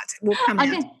will come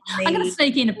out. going to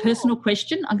sneak in a personal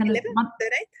question. I'm going to 11th, 13th?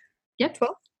 Yep.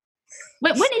 12th?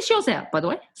 When is yours out, by the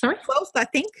way? Sorry? 12th, I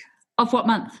think. Of what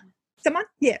month? Someone?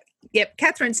 Yeah. Yep.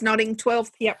 Catherine's nodding.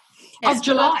 12th. Yep. Of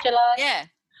July. Yeah.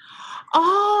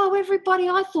 Oh, everybody,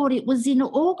 I thought it was in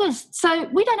August. So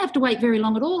we don't have to wait very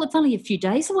long at all. It's only a few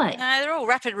days away. No, they're all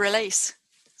rapid release.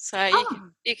 So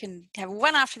you can have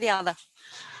one after the other.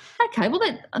 Okay, well,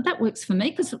 that works for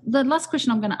me, because the last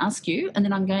question I'm going to ask you, and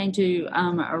then I'm going to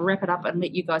wrap it up and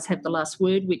let you guys have the last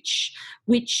word, which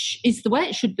is the way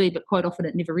it should be, but quite often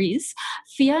it never is.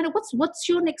 Fiona, what's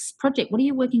your next project? What are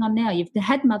you working on now? You've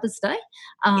had Mother's Day.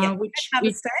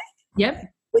 Mother's Day.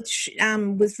 Yep. Which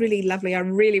was really lovely. I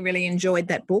really, really enjoyed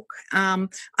that book. I'm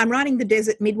writing The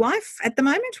Desert Midwife at the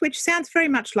moment, which sounds very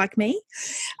much like me.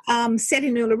 Set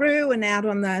in Uluru and out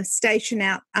on the station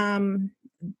out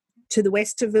to the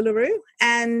west of Uluru,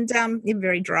 and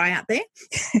very dry out there.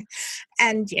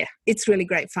 And, yeah, it's really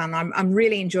great fun. I'm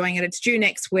really enjoying it. It's due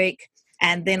next week,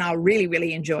 and then I'll really,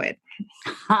 really enjoy it.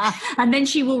 And then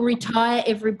she will retire,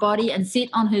 everybody, and sit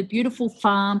on her beautiful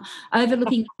farm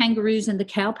overlooking kangaroos and the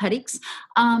cow paddocks,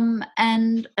 and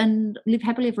live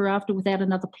happily ever after without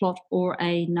another plot or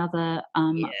another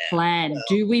plan.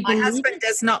 Do we believe My husband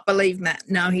does not believe that.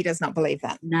 No, he does not believe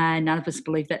that. No, none of us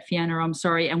believe that, Fiona. I'm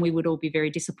sorry, and we would all be very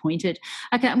disappointed.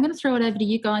 Okay, I'm going to throw it over to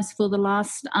you guys for the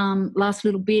last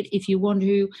little bit. If you want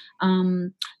to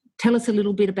tell us a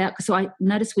little bit about, because I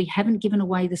notice we haven't given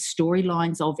away the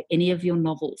storylines of any of your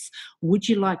novels. Would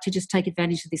you like to just take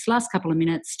advantage of this last couple of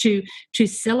minutes to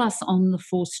sell us on the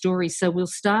 4 stories? So we'll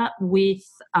start with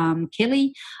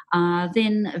Kelly,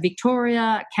 then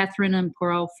Victoria, Catherine, and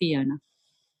poor old Fiona.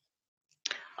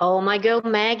 Oh, my girl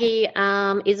Maggie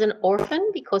is an orphan,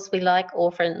 because we like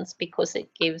orphans, because it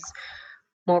gives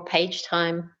more page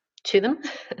time to them.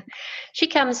 She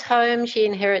comes home, she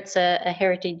inherits a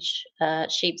heritage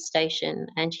sheep station,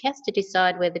 and she has to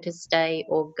decide whether to stay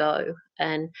or go.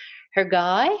 And her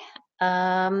guy,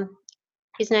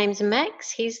 his name's Max,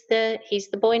 he's the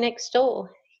boy next door.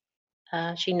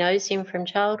 She knows him from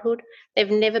childhood.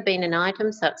 They've never been an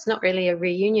item, so it's not really a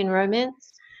reunion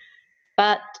romance,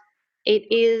 but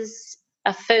it is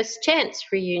a first chance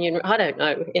reunion. I don't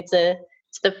know. It's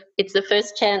the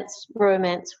first chance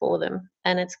romance for them,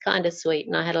 and it's kind of sweet,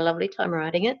 and I had a lovely time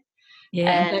writing it.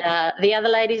 Yeah, and the other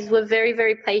ladies were very,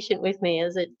 very patient with me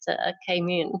as it came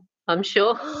in. I'm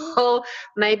sure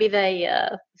maybe they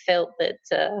felt that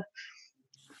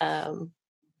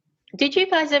did you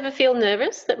guys ever feel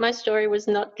nervous that my story was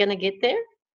not going to get there?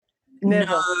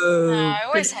 Never. No, I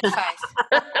always had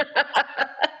faith.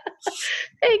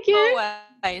 Thank you.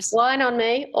 Always. Wine on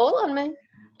me, all on me.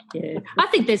 Yeah, I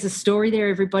think there's a story there,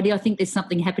 everybody. I think there's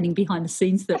something happening behind the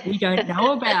scenes that we don't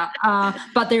know about.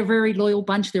 But they're a very loyal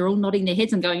bunch. They're all nodding their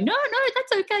heads and going, no,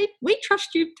 that's okay. We trust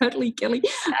you totally, Kelly.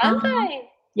 Okay.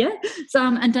 Yeah. So,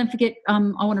 and don't forget, I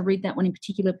want to read that one in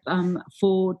particular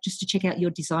for just to check out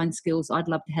your design skills. I'd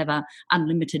love to have a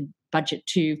unlimited budget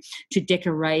to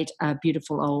decorate a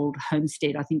beautiful old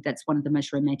homestead. I think that's one of the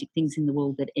most romantic things in the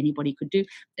world that anybody could do,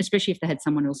 especially if they had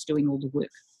someone else doing all the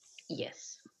work.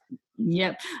 Yes.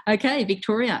 Yep. Okay,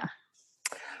 Victoria.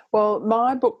 Well,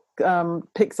 my book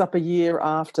picks up a year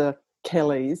after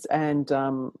Kelly's, and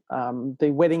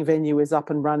the wedding venue is up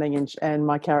and running, and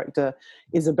my character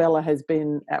Isabella has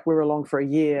been at Wirralong for a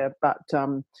year, but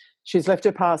she's left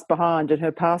her past behind, and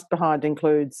her past behind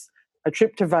includes a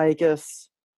trip to Vegas,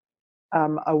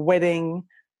 a wedding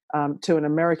to an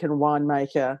American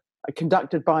winemaker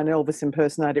conducted by an Elvis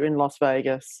impersonator in Las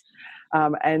Vegas.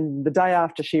 And the day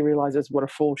after, she realises what a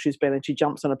fool she's been, and she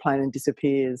jumps on a plane and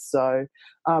disappears. So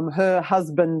her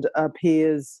husband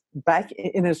appears back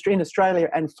in Australia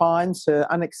and finds her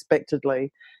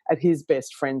unexpectedly at his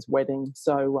best friend's wedding.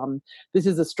 So this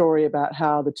is a story about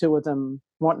how the two of them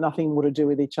want nothing more to do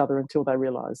with each other until they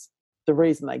realise the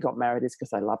reason they got married is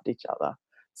because they loved each other.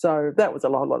 So that was a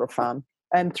lot of fun.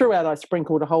 And throughout, I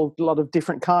sprinkled a whole lot of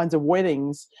different kinds of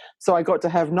weddings. So I got to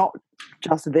have not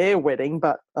just their wedding,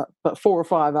 but 4 or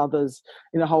 5 others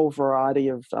in a whole variety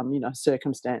of,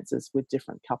 circumstances with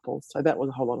different couples. So that was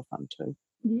a whole lot of fun too.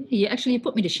 Yeah, you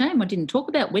put me to shame. I didn't talk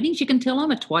about weddings. You can tell I'm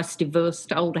a twice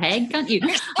divorced old hag, can't you?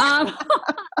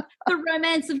 The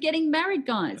romance of getting married,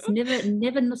 guys.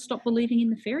 Never stop believing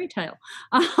in the fairy tale.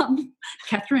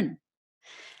 Catherine.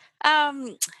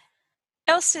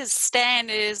 Elsa's stand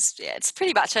it's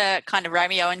pretty much a kind of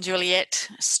Romeo and Juliet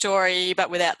story, but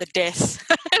without the death.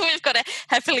 We've got a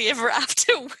happily ever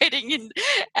after wedding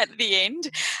at the end.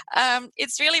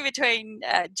 It's really between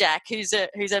Jack, who's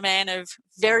a man of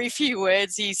very few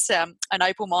words. He's an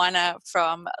opal miner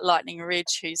from Lightning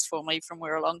Ridge, who's formerly from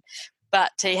Wirralong,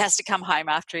 but he has to come home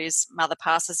after his mother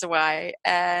passes away.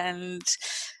 And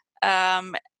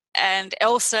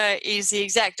Elsa is the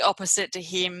exact opposite to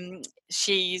him.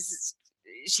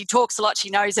 She talks a lot. She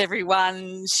knows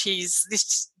everyone. She's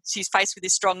faced with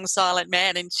this strong, silent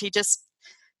man, and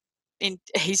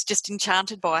he's just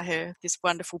enchanted by her. This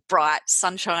wonderful, bright,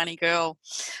 sunshiny girl.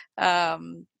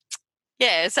 So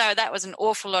that was an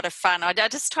awful lot of fun. I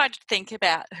just tried to think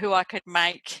about who I could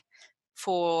make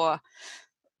for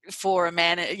a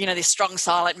man. This strong,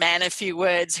 silent man, a few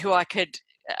words, who I could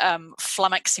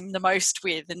flummox him the most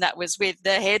with, and that was with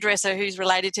the hairdresser who's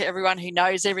related to everyone, who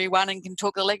knows everyone and can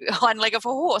talk the hind leg of a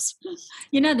horse.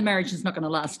 You know the marriage is not going to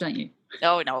last, don't you?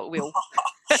 Oh, no, it will.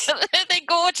 They're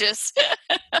gorgeous.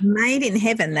 Made in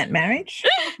heaven, that marriage.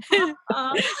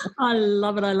 I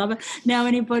love it. Now,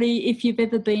 anybody, if you've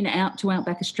ever been out to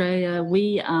Outback Australia,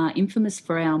 we are infamous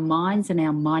for our mines and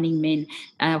our mining men.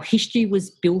 Our history was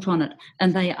built on it,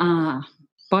 and they are,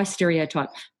 by stereotype,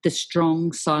 the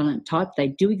strong, silent type. They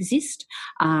do exist.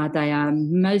 They are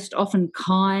most often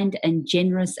kind and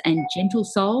generous and gentle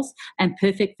souls, and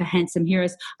perfect for handsome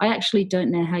heroes. I actually don't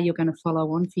know how you're going to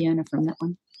follow on, Fiona, from that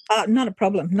one. Not a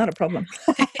problem.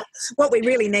 What we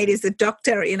really need is a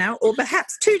doctor, or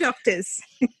perhaps 2 doctors.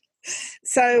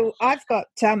 So I've got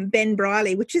Ben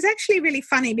Briley, which is actually really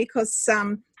funny because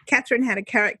Catherine had a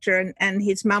character, and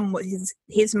his mum was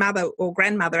his mother or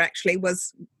grandmother actually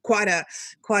was quite a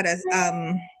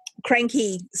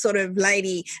cranky sort of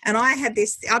lady. And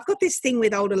I've got this thing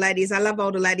with older ladies. I love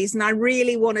older ladies, and I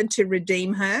really wanted to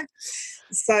redeem her.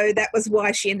 So that was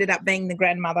why she ended up being the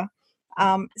grandmother.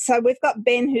 So we've got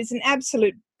Ben, who's an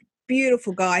absolute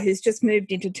beautiful guy who's just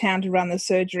moved into town to run the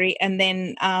surgery, and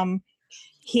then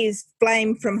his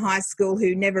flame from high school,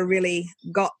 who never really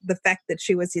got the fact that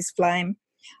she was his flame,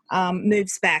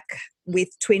 moves back with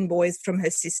twin boys from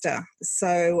her sister.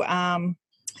 So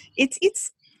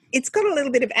it's got a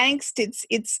little bit of angst.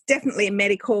 It's definitely a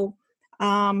medical,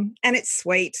 and it's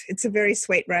sweet. It's a very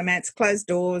sweet romance. Closed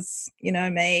doors,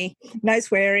 me, no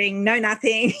swearing, no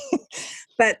nothing.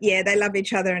 But yeah, they love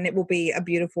each other, and it will be a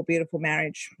beautiful, beautiful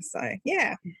marriage. So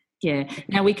yeah. Yeah.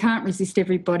 Now, we can't resist,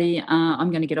 everybody. I'm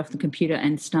going to get off the computer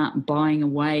and start buying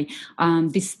away.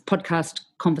 This podcast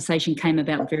conversation came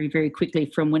about very, very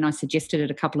quickly from when I suggested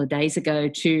it a couple of days ago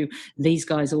to these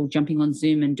guys all jumping on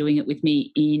Zoom and doing it with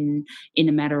me in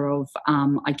a matter of,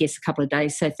 I guess, a couple of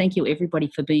days. So thank you,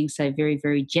 everybody, for being so very,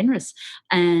 very generous.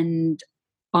 And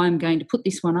I'm going to put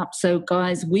this one up. So,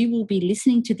 guys, we will be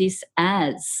listening to this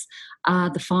as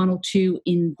the final 2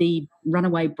 in the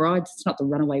Runaway Brides. It's not the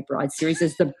Runaway Bride series,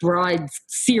 as the Brides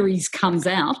series comes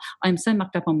out. I'm so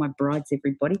mucked up on my brides,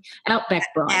 everybody. Outback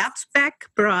Brides. Outback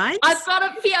Brides. I've got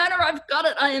it, Fiona. I've got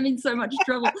it. I am in so much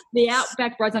trouble. The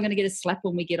Outback Brides. I'm going to get a slap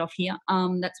when we get off here.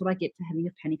 That's what I get for having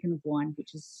a pannikin of wine,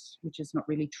 which is not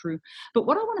really true. But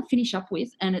what I want to finish up with,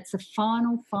 and it's a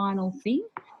final thing.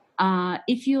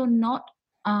 If you're not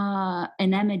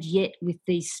enamored yet with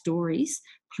these stories,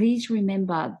 please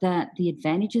remember that the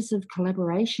advantages of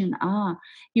collaboration are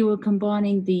you are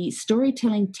combining the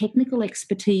storytelling technical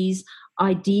expertise,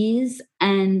 ideas,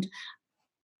 and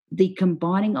the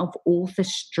combining of author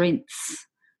strengths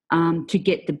to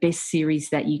get the best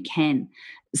series that you can.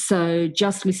 So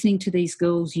just listening to these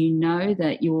girls, you know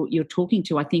that you're talking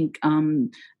to, I think,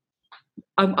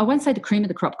 I won't say the cream of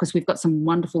the crop, because we've got some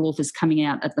wonderful authors coming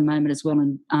out at the moment as well,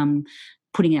 and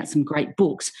putting out some great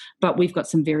books, but we've got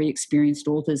some very experienced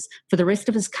authors. For the rest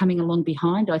of us coming along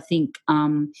behind, I think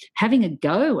having a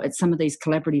go at some of these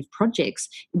collaborative projects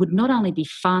would not only be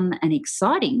fun and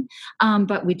exciting,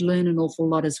 but we'd learn an awful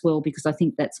lot as well, because I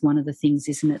think that's one of the things,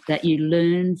 isn't it, that you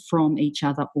learn from each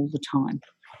other all the time.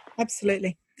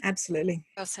 Absolutely.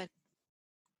 Well said.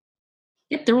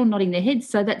 Yep, they're all nodding their heads.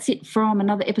 So that's it from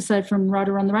another episode from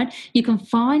Writer on the Road. You can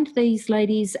find these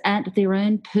ladies at their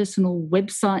own personal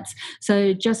websites.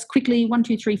 So just quickly, 1,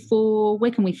 2, 3, 4,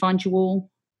 where can we find you all?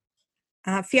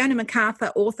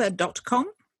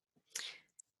 FionaMacArthurAuthor.com.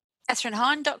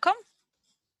 CatherineHine.com.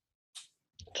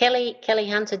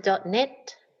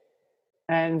 KellyHunter.net.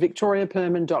 And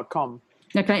VictoriaPerman.com.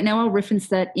 Okay, now I'll reference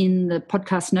that in the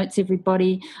podcast notes,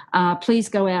 everybody. Please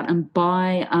go out and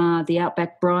buy the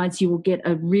Outback Brides. You will get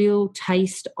a real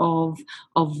taste of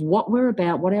what we're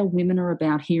about, what our women are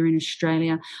about here in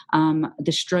Australia,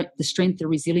 the strength, the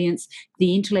resilience,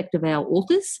 the intellect of our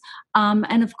authors,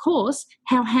 and, of course,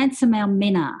 how handsome our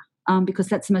men are, because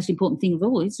that's the most important thing of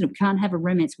all, isn't it? We can't have a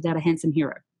romance without a handsome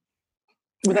hero.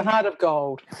 With a heart of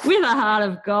gold. With a heart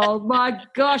of gold. My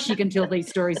gosh, you can tell these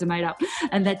stories are made up.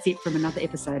 And that's it from another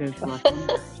episode of Life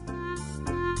on.